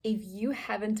If you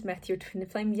haven't met your twin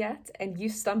flame yet and you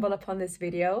stumble upon this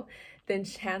video, then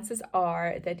chances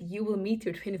are that you will meet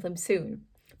your twin flame soon.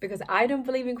 Because I don't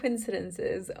believe in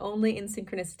coincidences, only in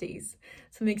synchronicities.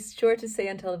 So make sure to stay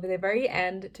until the very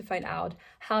end to find out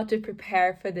how to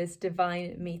prepare for this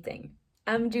divine meeting.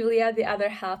 I'm Julia, the other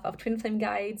half of Twin Flame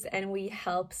Guides, and we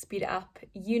help speed up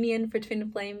union for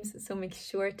twin flames, so make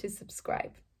sure to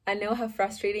subscribe. I know how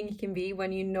frustrating it can be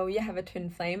when you know you have a twin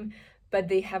flame, but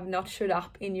they have not showed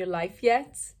up in your life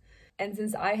yet. And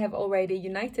since I have already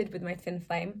united with my twin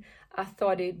flame, I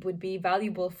thought it would be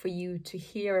valuable for you to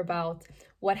hear about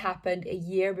what happened a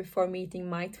year before meeting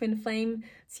my twin flame,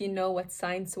 so you know what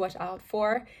signs to watch out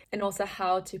for, and also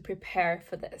how to prepare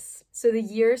for this. So the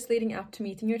years leading up to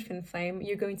meeting your twin flame,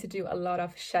 you're going to do a lot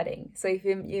of shedding. So if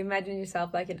you imagine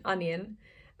yourself like an onion,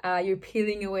 you're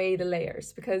peeling away the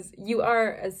layers because you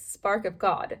are a spark of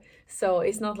God. So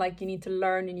it's not like you need to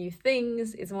learn new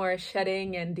things. It's more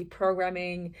shedding and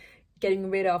deprogramming,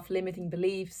 getting rid of limiting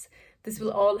beliefs. This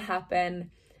will all happen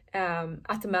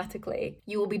automatically.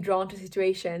 You will be drawn to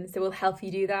situations that will help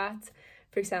you do that.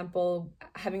 For example,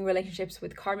 having relationships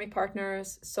with karmic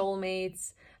partners,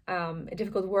 soulmates,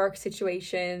 difficult work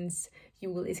situations.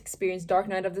 You will experience dark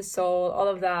night of the soul, all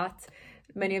of that.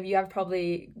 Many of you have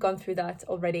probably gone through that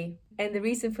already. And the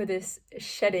reason for this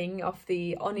shedding of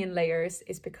the onion layers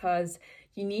is because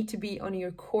you need to be on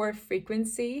your core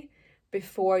frequency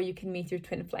before you can meet your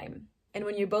twin flame. And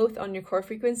when you're both on your core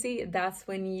frequency, that's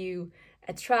when you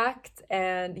attract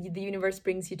and the universe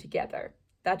brings you together.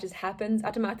 That just happens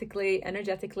automatically,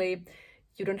 energetically.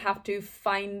 You don't have to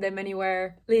find them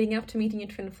anywhere. Leading up to meeting your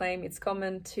twin flame, it's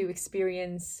common to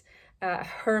experience a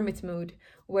hermit mood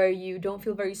where you don't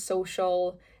feel very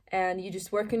social and you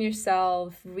just work on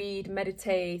yourself, read,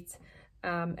 meditate,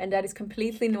 and that is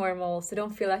completely normal. So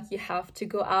don't feel like you have to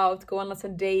go out, go on lots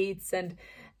of dates and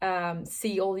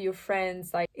see all your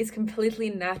friends. Like, it's completely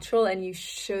natural and you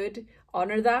should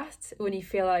honor that when you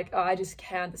feel like, oh, I just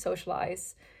can't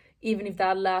socialize. Even if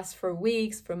that lasts for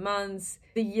weeks, for months,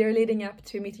 the year leading up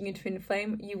to meeting your twin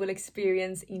flame, you will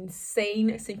experience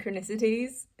insane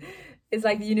synchronicities. It's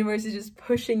like the universe is just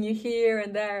pushing you here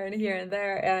and there and here and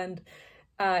there, and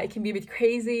it can be a bit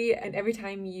crazy. And every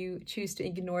time you choose to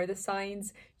ignore the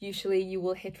signs, usually you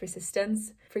will hit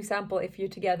resistance. For example, if you're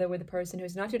together with a person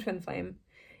who's not your twin flame,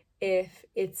 if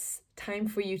it's time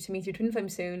for you to meet your twin flame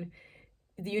soon,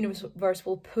 the universe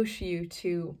will push you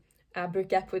to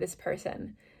break up with this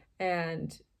person.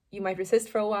 And you might resist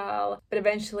for a while, but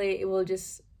eventually it will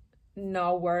just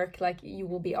not work. Like, you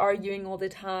will be arguing all the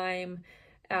time.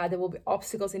 There will be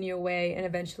obstacles in your way, and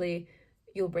eventually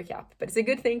you'll break up. But it's a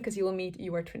good thing because you will meet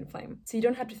your twin flame. So you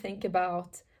don't have to think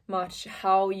about much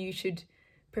how you should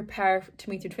prepare to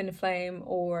meet your twin flame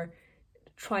or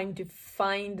trying to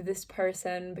find this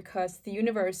person, because the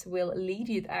universe will lead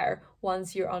you there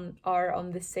once you are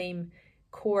on the same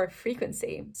core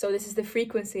frequency. So this is the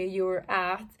frequency you're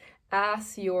at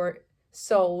as your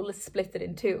soul is split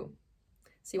in two.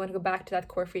 So you want to go back to that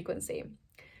core frequency.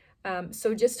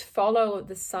 So just follow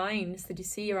the signs that you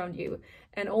see around you,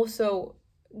 and also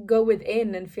go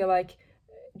within and feel like,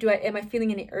 am I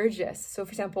feeling any urges? So for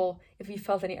example, if you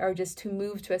felt any urges to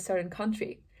move to a certain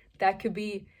country, that could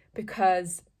be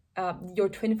because your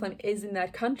twin flame is in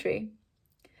that country.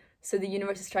 So the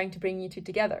universe is trying to bring you two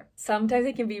together. Sometimes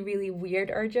it can be really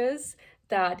weird urges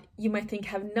that you might think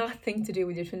have nothing to do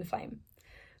with your twin flame.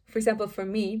 For example, for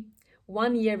me,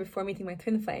 1 year before meeting my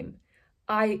twin flame,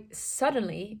 I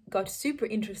suddenly got super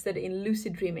interested in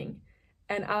lucid dreaming,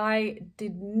 and I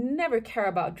did never care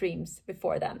about dreams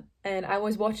before then. And I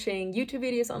was watching YouTube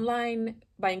videos online,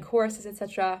 buying courses,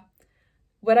 etc.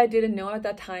 What I didn't know at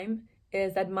that time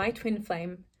is that my twin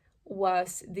flame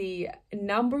was the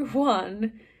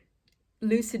 #1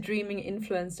 lucid dreaming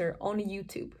influencer on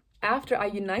YouTube. After I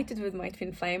united with my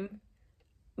twin flame,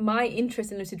 my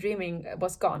interest in lucid dreaming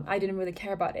was gone. I didn't really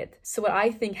care about it. So what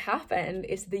I think happened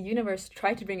is the universe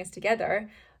tried to bring us together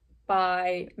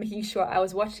by making sure I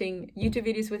was watching YouTube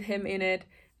videos with him in it,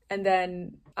 and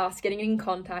then us getting in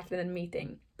contact and then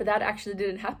meeting. But that actually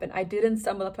didn't happen. I didn't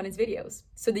stumble upon his videos.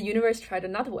 So the universe tried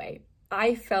another way.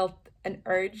 I felt an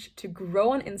urge to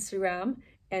grow on Instagram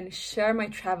and share my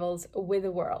travels with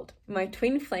the world. My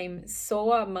twin flame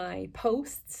saw my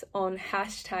posts on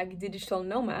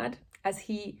 #digitalnomad, as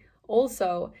he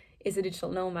also is a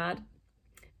digital nomad.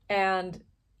 And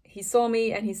he saw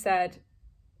me and he said,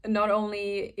 not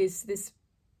only is this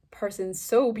person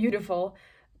so beautiful,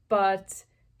 but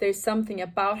there's something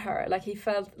about her. Like, he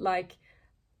felt like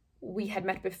we had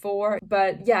met before,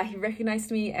 but yeah, he recognized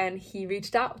me and he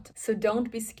reached out. So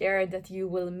don't be scared that you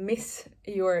will miss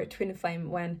your twin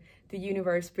flame when the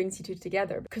universe brings you two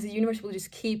together, because the universe will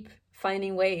just keep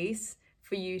finding ways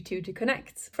for you two to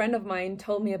connect. A friend of mine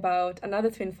told me about another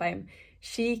twin flame.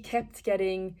 She kept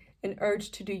getting an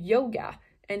urge to do yoga,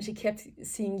 and she kept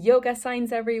seeing yoga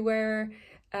signs everywhere.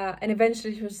 And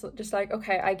eventually she was just like,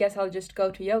 okay, I guess I'll just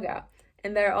go to yoga.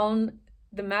 And there on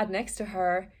the mat next to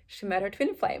her, she met her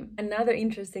twin flame. Another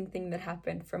interesting thing that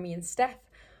happened for me and Steph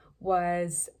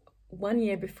was 1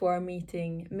 year before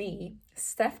meeting me,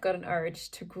 Steph got an urge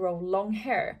to grow long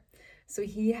hair. So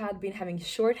he had been having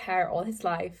short hair all his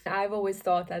life. I've always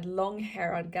thought that long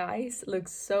hair on guys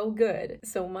looks so good.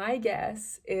 So my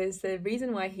guess is the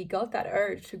reason why he got that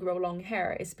urge to grow long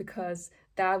hair is because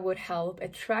that would help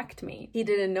attract me. He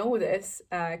didn't know this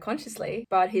consciously,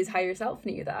 but his higher self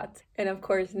knew that. And of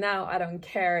course, now I don't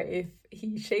care if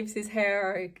he shaves his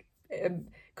hair,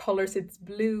 colors it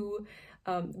blue,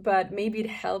 but maybe it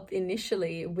helped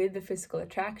initially with the physical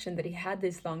attraction that he had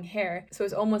this long hair. So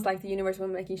it's almost like the universe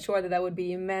was making sure that there would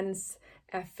be immense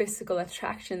physical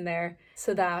attraction there,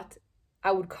 so that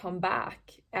I would come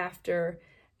back after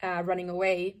running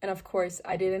away. And of course,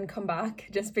 I didn't come back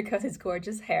just because it's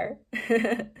gorgeous hair,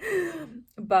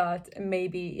 but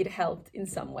maybe it helped in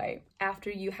some way. After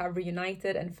you have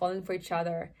reunited and fallen for each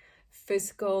other,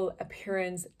 physical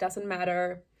appearance doesn't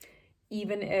matter.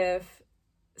 Even if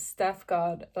Steph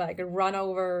got like run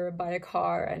over by a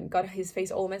car and got his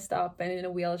face all messed up and in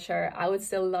a wheelchair, I would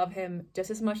still love him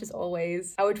just as much as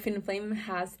always. Our twin flame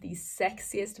has the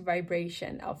sexiest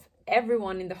vibration of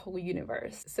everyone in the whole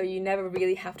universe. So you never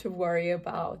really have to worry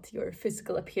about your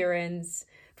physical appearance.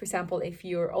 For example, if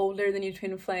you're older than your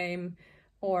twin flame,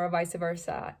 or vice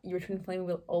versa, your twin flame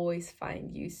will always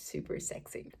find you super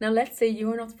sexy. Now, let's say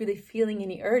you're not really feeling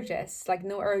any urges, like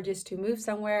no urges to move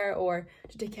somewhere or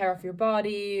to take care of your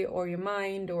body or your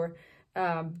mind or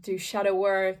do shadow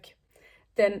work,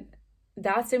 then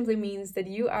that simply means that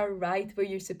you are right where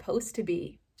you're supposed to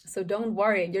be. So don't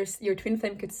worry, your twin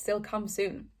flame could still come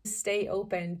soon. Stay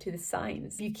open to the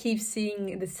signs. If you keep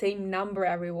seeing the same number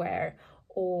everywhere,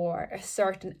 or a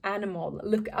certain animal,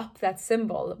 look up that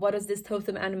symbol. What does this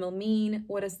totem animal mean?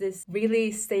 What does this?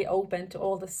 Really stay open to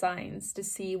all the signs to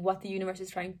see what the universe is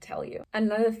trying to tell you.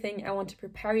 Another thing I want to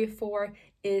prepare you for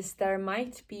is there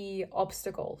might be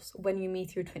obstacles when you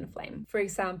meet your twin flame. For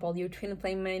example, your twin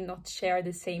flame may not share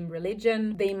the same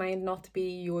religion. They might not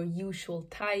be your usual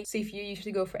type. So if you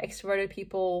usually go for extroverted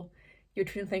people, your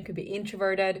twin flame could be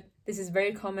introverted. This is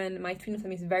very common. My twin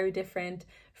flame is very different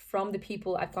from the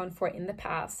people I've gone for in the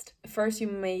past. First, you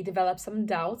may develop some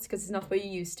doubts because it's not what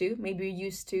you're used to. Maybe you're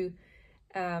used to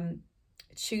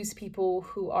choose people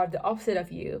who are the opposite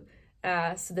of you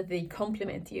so that they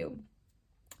complement you.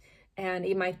 And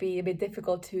it might be a bit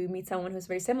difficult to meet someone who's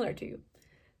very similar to you.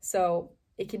 So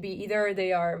it could be either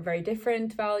they are very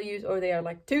different values or they are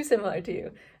like too similar to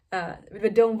you.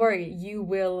 But don't worry, you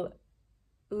will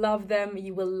love them.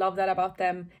 You will love that about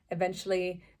them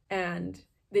eventually. And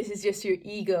this is just your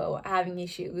ego having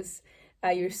issues.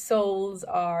 Your souls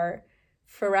are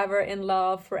forever in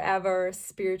love, forever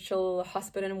spiritual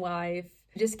husband and wife.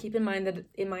 Just keep in mind that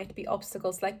it might be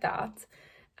obstacles like that,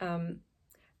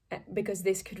 because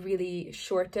this could really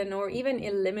shorten or even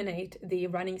eliminate the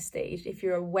running stage if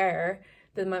you're aware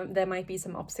that there might be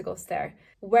some obstacles there.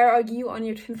 Where are you on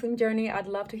your twin flame journey? I'd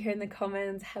love to hear in the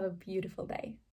comments. Have a beautiful day.